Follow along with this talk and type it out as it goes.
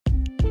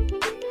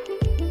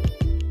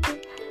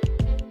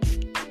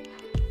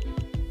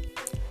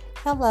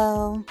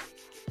Hello,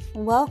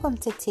 welcome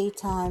to Tea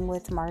Time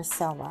with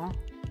Marcella.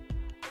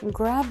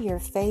 Grab your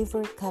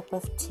favorite cup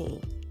of tea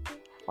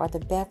or the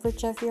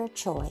beverage of your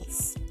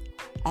choice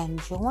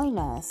and join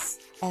us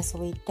as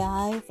we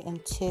dive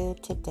into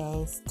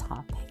today's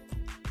topic.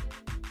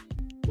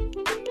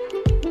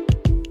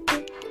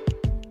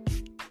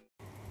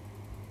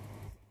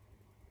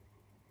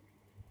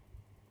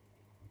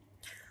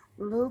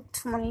 Luke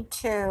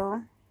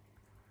 22,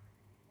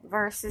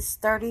 verses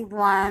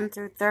 31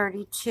 through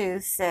 32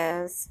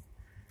 says,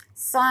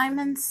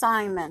 Simon,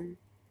 Simon,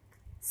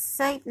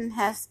 Satan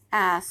has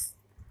asked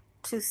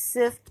to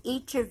sift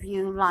each of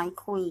you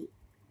like wheat,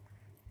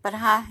 but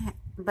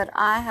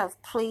I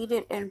have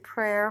pleaded in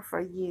prayer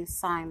for you,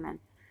 Simon,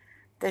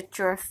 that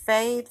your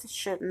faith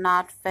should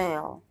not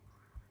fail.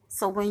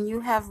 So when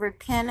you have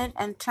repented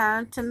and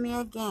turned to me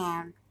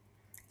again,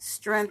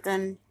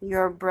 strengthen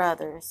your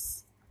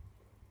brothers.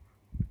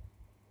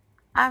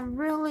 I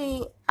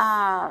really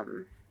have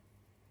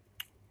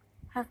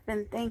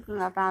been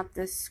thinking about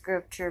this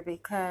scripture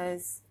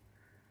because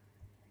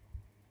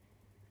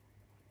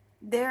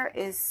there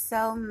is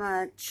so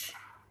much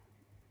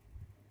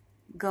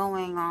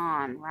going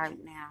on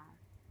right now.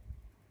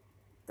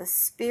 The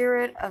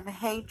spirit of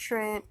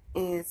hatred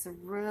is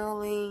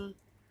really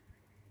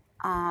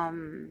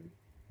coming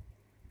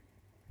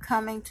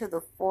to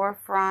the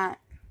forefront.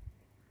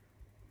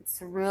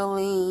 It's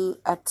really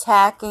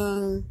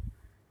attacking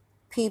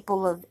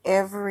people of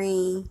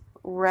every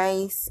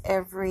race,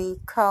 every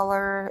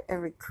color,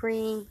 every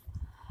creed.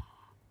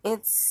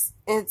 It's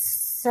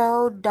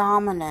so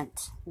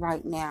dominant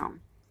right now.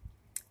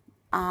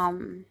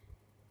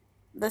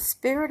 The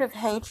spirit of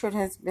hatred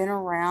has been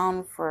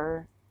around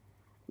for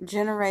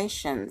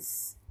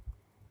generations.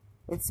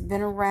 It's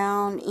been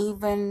around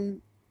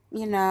even,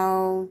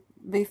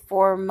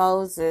 before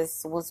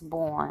Moses was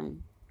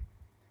born.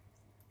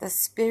 The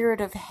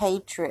spirit of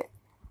hatred.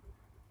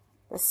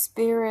 The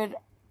spirit,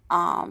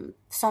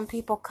 some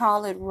people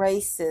call it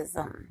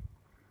racism.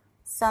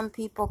 Some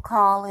people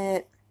call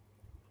it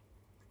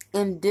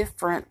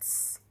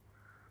indifference.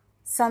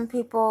 Some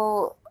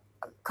people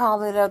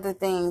call it other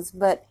things,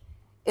 but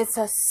it's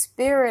a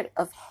spirit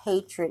of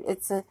hatred.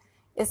 It's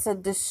a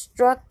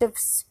destructive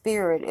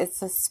spirit.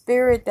 It's a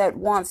spirit that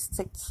wants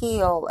to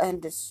kill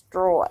and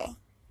destroy.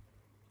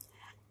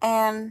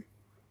 And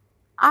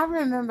I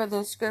remember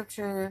the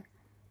scripture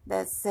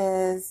that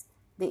says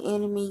the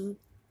enemy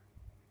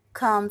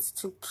comes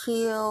to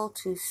kill,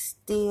 to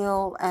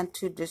steal, and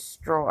to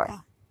destroy.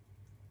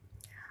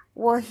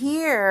 Well,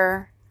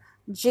 here,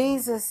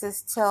 Jesus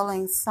is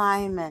telling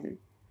Simon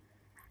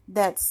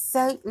that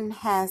Satan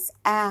has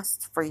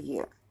asked for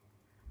you.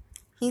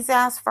 He's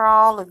asked for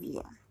all of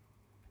you.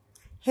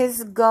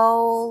 His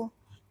goal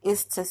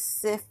is to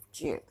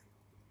sift you.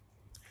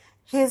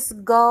 His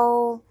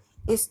goal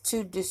is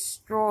to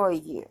destroy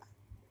you.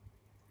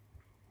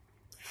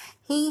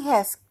 He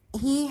has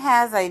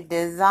a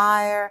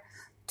desire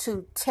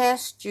to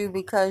test you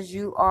because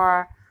you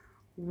are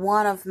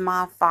one of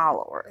my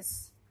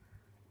followers.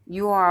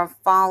 You are a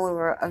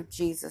follower of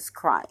Jesus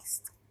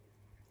Christ.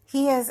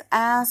 He has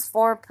asked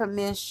for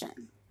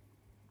permission.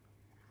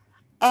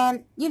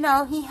 And,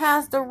 he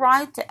has the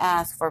right to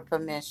ask for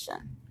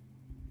permission.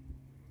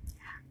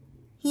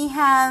 He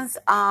has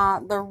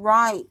the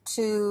right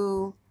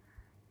to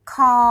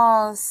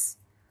cause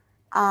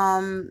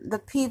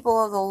the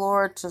people of the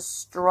Lord to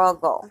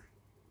struggle.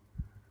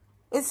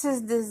 It's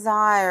his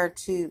desire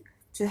to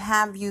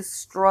have you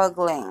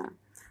struggling,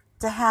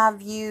 to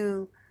have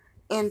you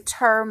in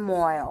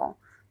turmoil,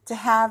 to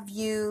have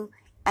you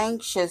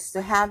anxious,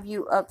 to have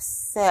you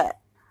upset.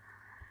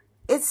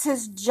 It's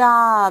his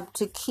job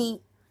to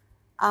keep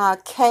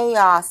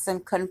chaos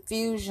and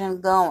confusion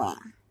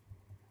going.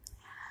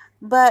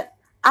 But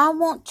I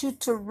want you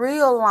to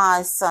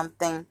realize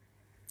something,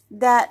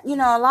 that, a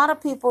lot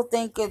of people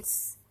think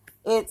it's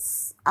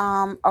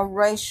a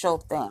racial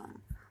thing.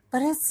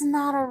 But it's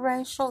not a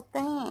racial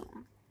thing.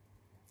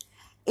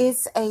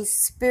 It's a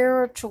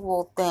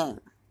spiritual thing.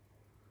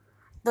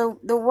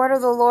 The word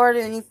of the Lord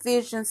in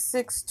Ephesians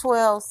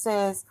 6:12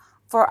 says,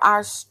 For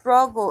our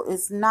struggle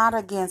is not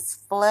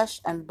against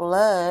flesh and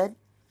blood,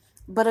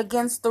 but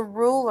against the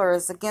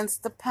rulers,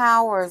 against the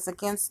powers,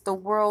 against the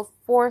world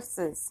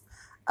forces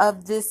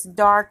of this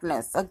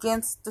darkness,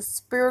 against the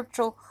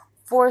spiritual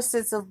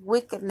forces of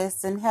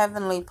wickedness in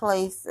heavenly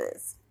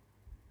places.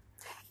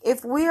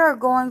 If we are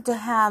going to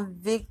have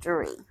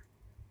victory,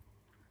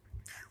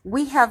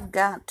 we have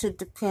got to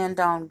depend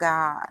on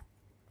God.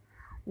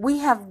 We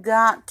have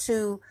got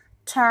to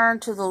turn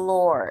to the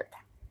Lord.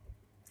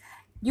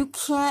 You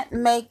can't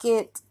make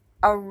it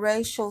a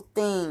racial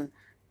thing.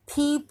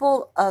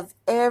 People of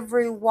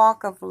every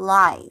walk of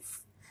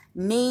life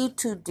need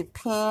to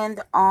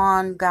depend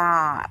on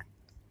God.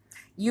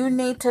 You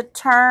need to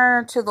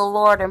turn to the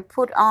Lord and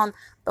put on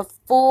the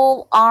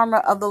full armor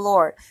of the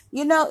Lord.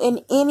 In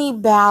any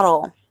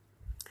battle,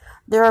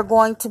 there are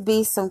going to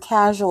be some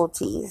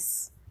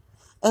casualties.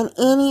 In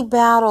any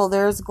battle,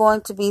 there's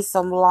going to be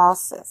some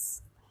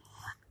losses.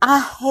 I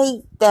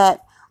hate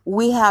that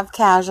we have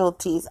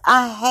casualties.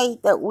 I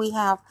hate that we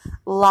have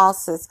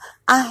losses.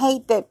 I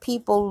hate that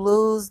people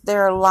lose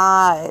their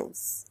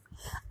lives.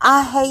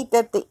 I hate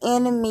that the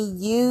enemy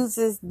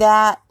uses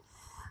that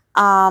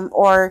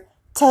or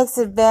takes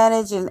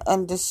advantage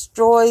and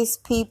destroys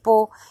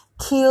people,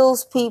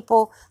 kills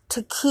people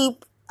to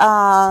keep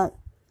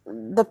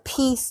the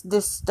peace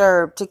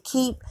disturbed, to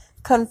keep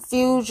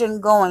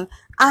confusion going.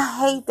 I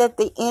hate that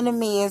the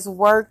enemy is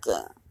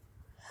working.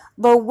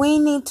 But we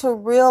need to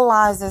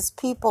realize, as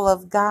people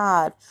of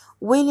God,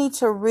 we need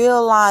to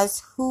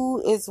realize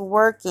who is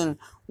working,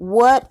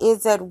 what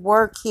is at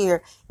work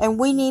here, and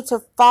we need to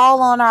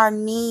fall on our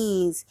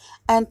knees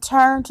and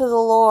turn to the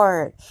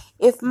Lord.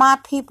 If my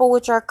people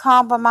which are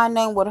called by my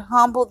name would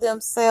humble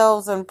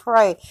themselves and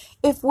pray,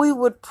 if we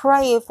would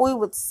pray, if we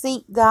would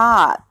seek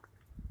God,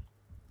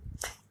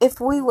 if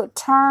we would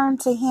turn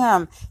to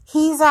Him,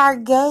 He's our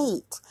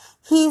gate.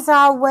 He's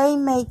our way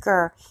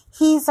maker.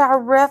 He's our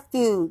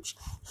refuge.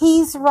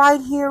 He's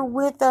right here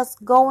with us,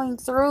 going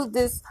through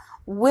this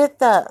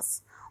with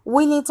us.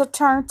 We need to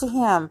turn to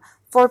Him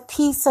for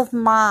peace of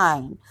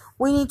mind.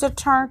 We need to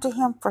turn to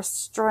Him for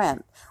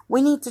strength.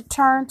 We need to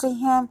turn to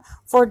Him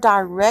for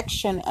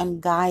direction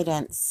and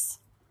guidance.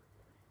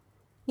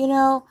 You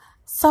know,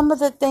 some of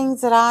the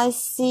things that I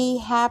see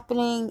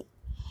happening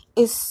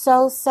is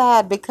so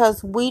sad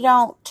because we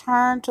don't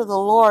turn to the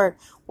Lord.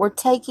 We're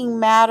taking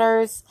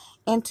matters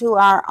into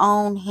our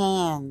own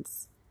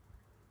hands.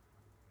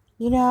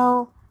 You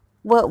know,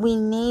 what we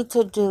need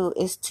to do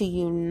is to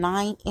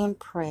unite in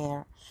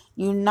prayer,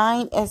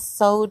 unite as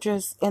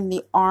soldiers in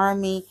the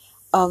army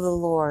of the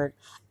Lord,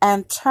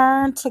 and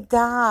turn to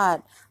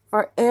God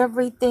for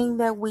everything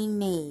that we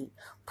need.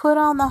 Put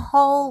on the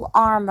whole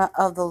armor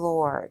of the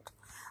Lord.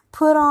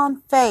 Put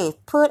on faith,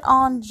 put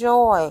on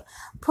joy,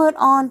 put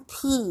on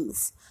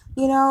peace.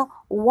 You know,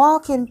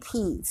 walk in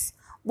peace.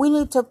 We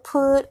need to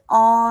put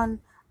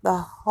on the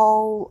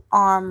whole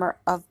armor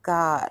of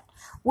God.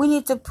 We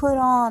need to put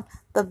on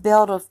the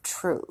belt of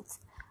truth.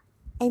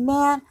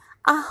 Amen.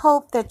 I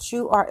hope that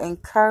you are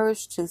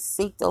encouraged to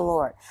seek the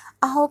Lord.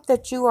 I hope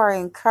that you are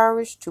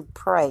encouraged to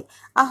pray.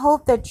 I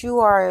hope that you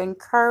are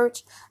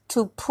encouraged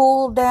to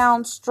pull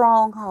down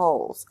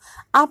strongholds.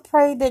 I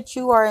pray that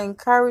you are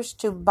encouraged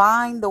to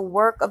bind the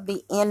work of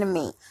the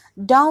enemy.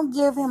 Don't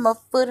give him a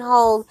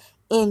foothold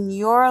in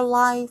your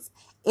life,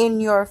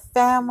 in your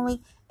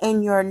family,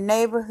 in your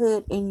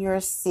neighborhood, in your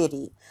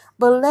city.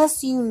 But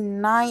let's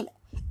unite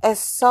as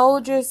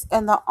soldiers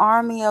in the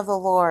army of the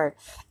Lord,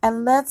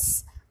 and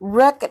let's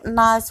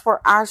recognize where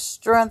our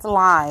strength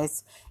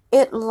lies.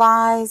 It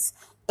lies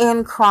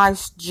in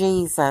Christ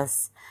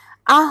Jesus.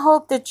 I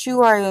hope that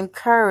you are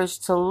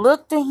encouraged to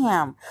look to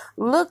Him.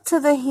 Look to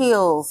the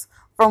hills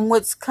from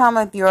which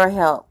cometh your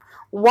help.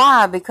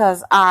 Why?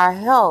 Because our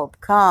help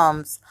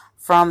comes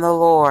from the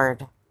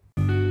Lord.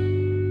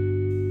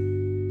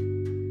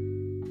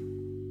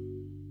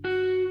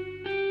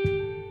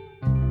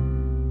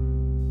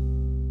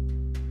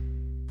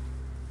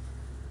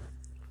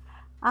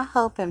 I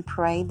hope and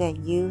pray that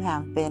you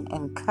have been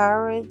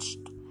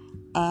encouraged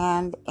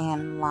and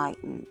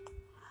enlightened.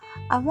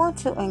 I want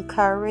to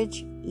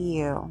encourage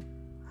you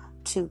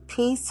to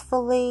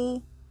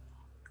peacefully,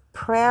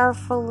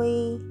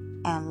 prayerfully,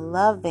 and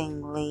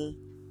lovingly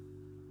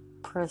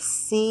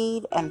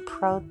proceed and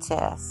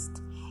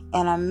protest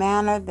in a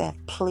manner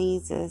that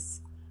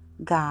pleases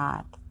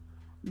God.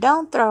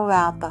 Don't throw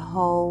out the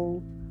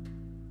whole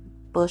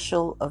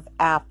bushel of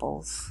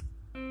apples.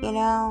 You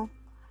know,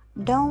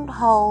 don't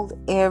hold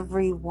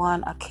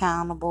everyone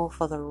accountable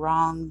for the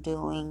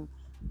wrongdoing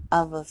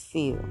of a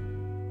few.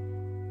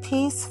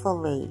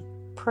 Peacefully,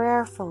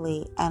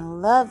 prayerfully,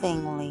 and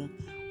lovingly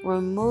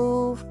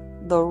remove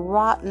the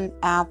rotten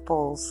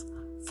apples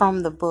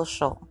from the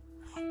bushel,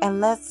 and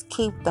let's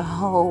keep the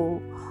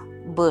whole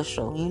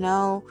bushel. You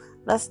know,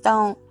 let's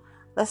don't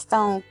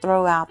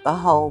throw out the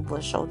whole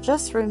bushel.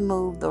 Just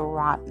remove the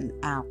rotten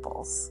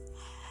apples.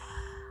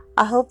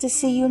 I hope to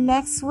see you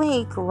next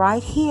week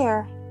right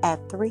here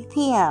at 3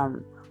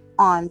 p.m.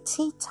 on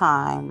Tea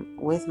Time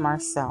with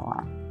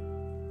Marcella.